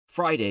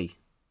Friday,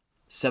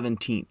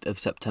 17th of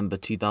September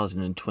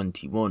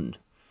 2021.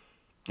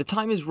 The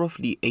time is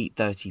roughly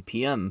 8:30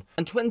 p.m.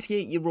 and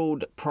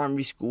 28-year-old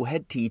primary school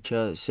head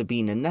teacher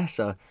Sabina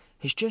Nessa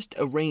has just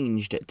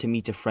arranged to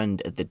meet a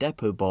friend at the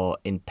Depot Bar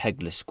in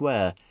Pegler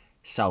Square,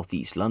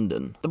 southeast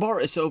London. The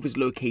bar itself is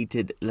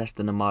located less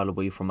than a mile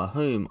away from her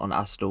home on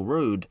Astor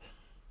Road,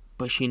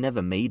 but she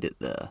never made it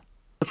there.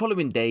 The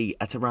following day,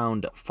 at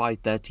around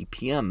 5:30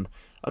 p.m,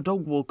 a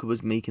dog walker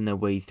was making their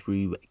way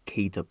through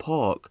Cater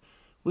Park,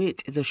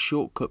 which is a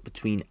shortcut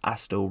between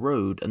Astor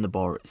Road and the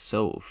bar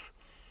itself.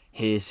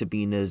 Here,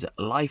 Sabina's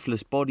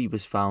lifeless body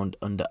was found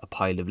under a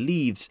pile of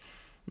leaves,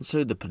 and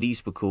so the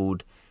police were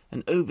called,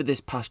 and over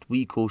this past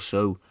week or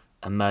so,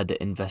 a murder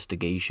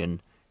investigation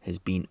has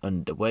been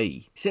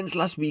underway. Since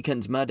last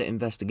weekend's murder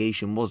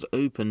investigation was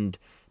opened,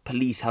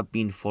 police have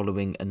been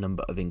following a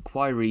number of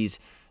inquiries,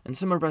 and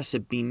some arrests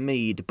have been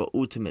made, but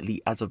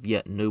ultimately, as of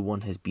yet, no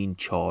one has been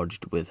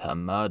charged with her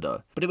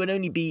murder. But it would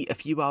only be a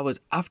few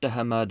hours after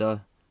her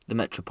murder the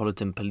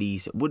Metropolitan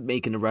Police would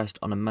make an arrest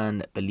on a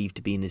man believed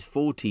to be in his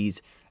 40s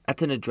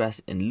at an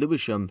address in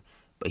Lewisham,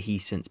 but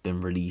he's since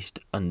been released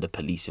under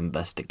police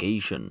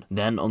investigation.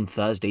 Then on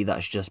Thursday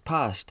that's just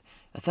passed,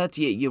 a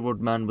 38-year-old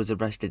man was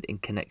arrested in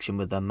connection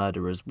with their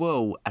murder as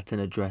well at an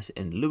address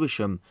in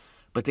Lewisham,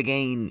 but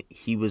again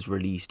he was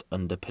released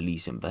under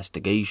police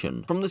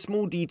investigation. From the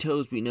small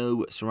details we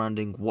know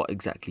surrounding what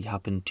exactly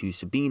happened to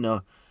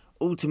Sabina,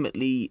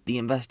 ultimately the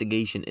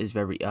investigation is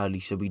very early,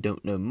 so we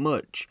don't know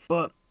much,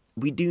 but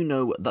we do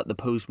know that the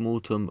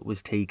post-mortem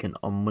was taken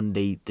on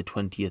Monday the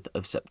 20th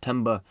of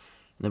September,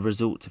 and the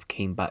results have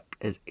came back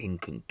as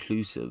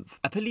inconclusive.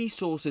 A police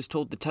source has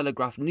told the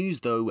Telegraph News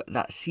though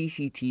that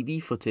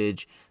CCTV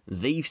footage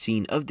they've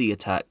seen of the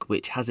attack,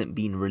 which hasn't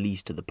been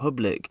released to the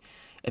public,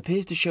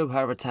 appears to show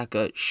her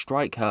attacker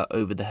strike her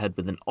over the head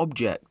with an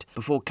object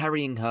before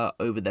carrying her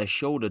over their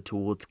shoulder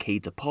towards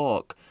Cater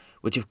Park,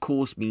 which of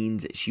course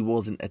means she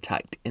wasn't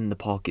attacked in the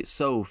park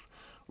itself,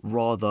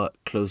 rather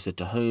closer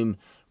to home,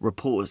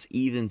 reports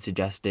even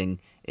suggesting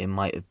it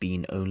might have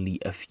been only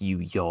a few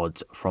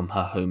yards from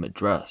her home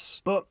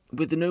address. But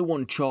with no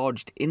one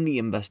charged in the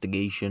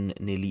investigation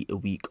nearly a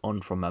week on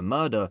from her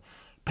murder,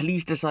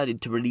 police decided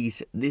to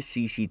release this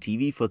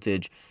CCTV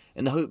footage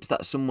in the hopes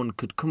that someone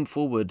could come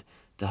forward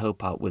to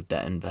help out with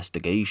their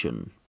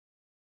investigation.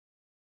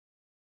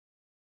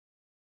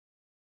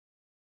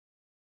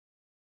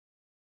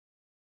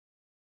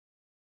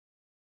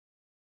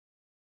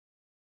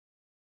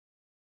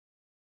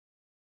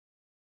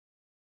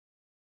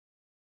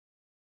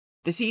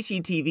 The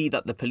CCTV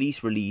that the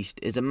police released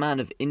is a man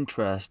of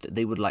interest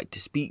they would like to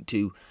speak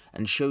to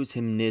and shows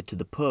him near to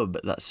the pub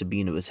that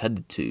Sabina was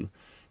headed to.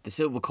 The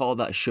silver car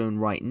that's shown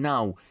right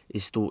now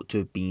is thought to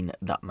have been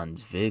that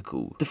man's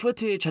vehicle. The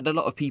footage had a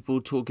lot of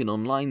people talking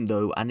online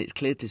though, and it's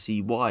clear to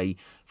see why.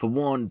 For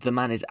one, the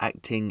man is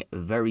acting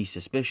very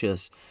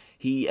suspicious.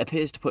 He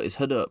appears to put his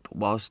hood up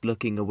whilst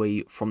looking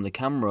away from the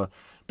camera,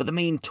 but the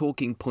main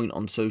talking point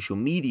on social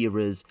media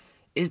is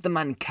the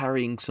man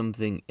carrying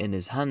something in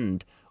his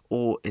hand?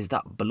 Or is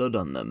that blood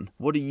on them?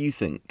 What do you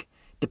think?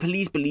 The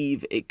police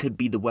believe it could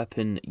be the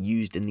weapon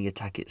used in the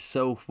attack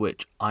itself,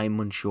 which I'm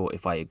unsure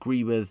if I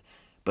agree with,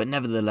 but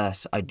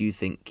nevertheless I do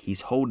think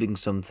he's holding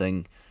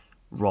something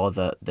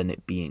rather than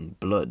it being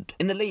blood.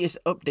 In the latest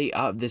update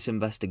out of this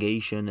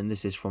investigation, and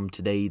this is from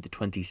today the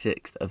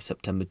 26th of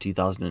September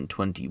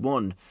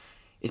 2021,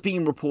 it's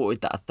being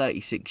reported that a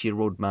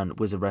 36-year-old man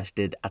was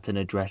arrested at an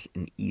address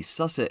in East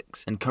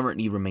Sussex and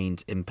currently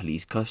remains in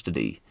police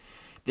custody.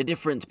 The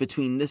difference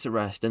between this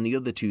arrest and the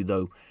other two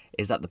though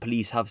is that the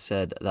police have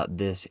said that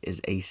this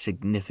is a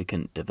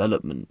significant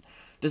development.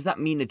 Does that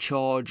mean a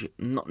charge?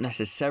 Not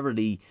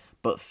necessarily,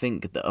 but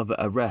think that other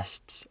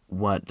arrests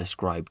weren't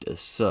described as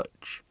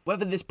such.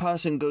 Whether this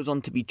person goes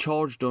on to be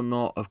charged or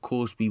not, of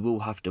course we will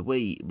have to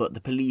wait, but the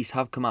police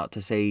have come out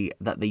to say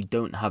that they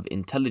don't have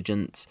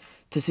intelligence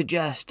to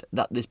suggest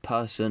that this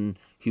person,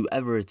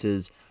 whoever it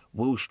is,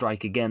 will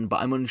strike again, but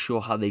I'm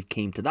unsure how they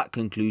came to that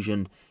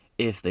conclusion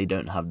if they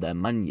don't have their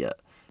man yet.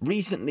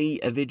 Recently,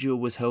 a vigil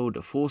was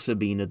held for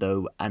Sabina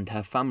though, and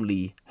her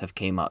family have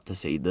came out to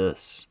say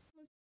this.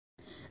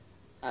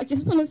 I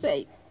just want to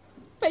say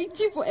thank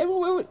you for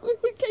everyone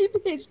who came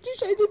here to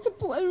show the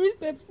support and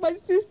respect for my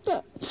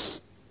sister.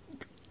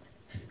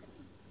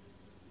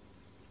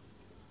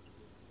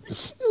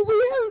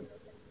 We have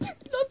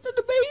lost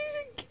an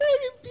amazing,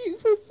 caring,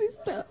 beautiful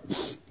sister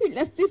who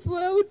left this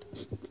world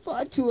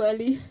far too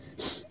early.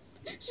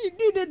 She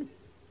didn't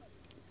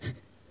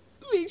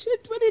reach her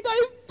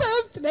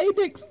 29th birthday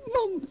next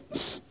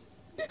month.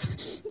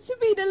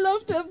 Sabina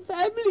loved her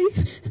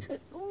family.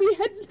 We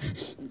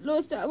had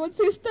lost our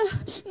sister.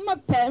 My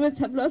parents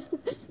have lost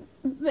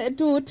their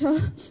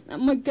daughter.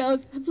 And my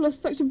girls have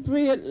lost such a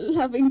brilliant,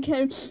 loving,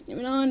 caring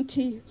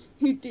auntie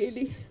who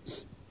dearly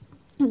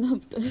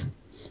loved her.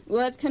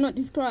 Words cannot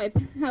describe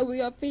how we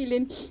are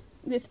feeling.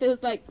 This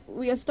feels like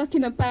we are stuck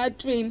in a bad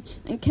dream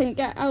and can't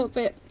get out of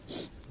it.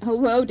 Our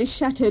world is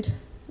shattered.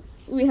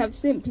 We have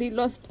simply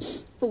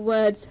lost for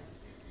words.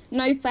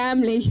 No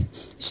family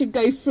should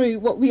go through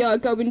what we are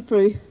going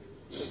through.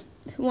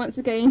 once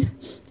again,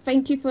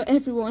 thank you for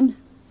everyone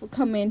for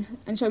coming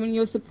and showing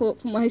your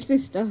support for my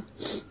sister.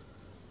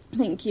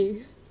 Thank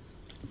you.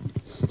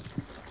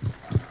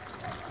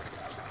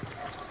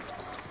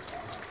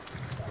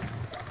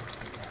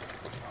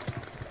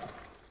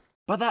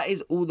 But that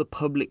is all the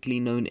publicly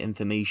known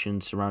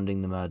information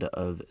surrounding the murder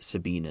of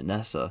Sabina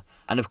Nessa.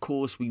 And of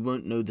course, we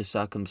won't know the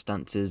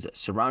circumstances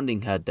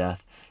surrounding her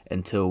death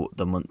until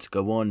the months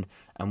go on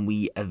and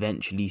we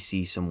eventually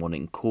see someone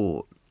in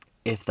court,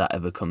 if that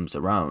ever comes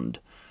around.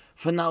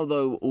 For now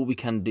though, all we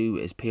can do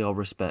is pay our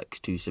respects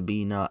to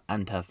Sabina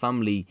and her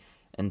family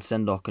and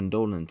send our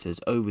condolences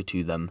over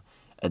to them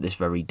at this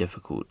very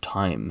difficult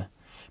time.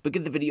 But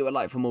give the video a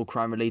like for more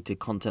crime related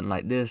content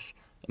like this,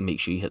 and make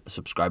sure you hit the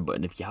subscribe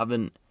button if you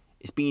haven't.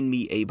 It's been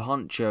me,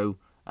 Huncho,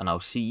 and I'll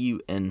see you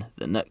in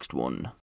the next one.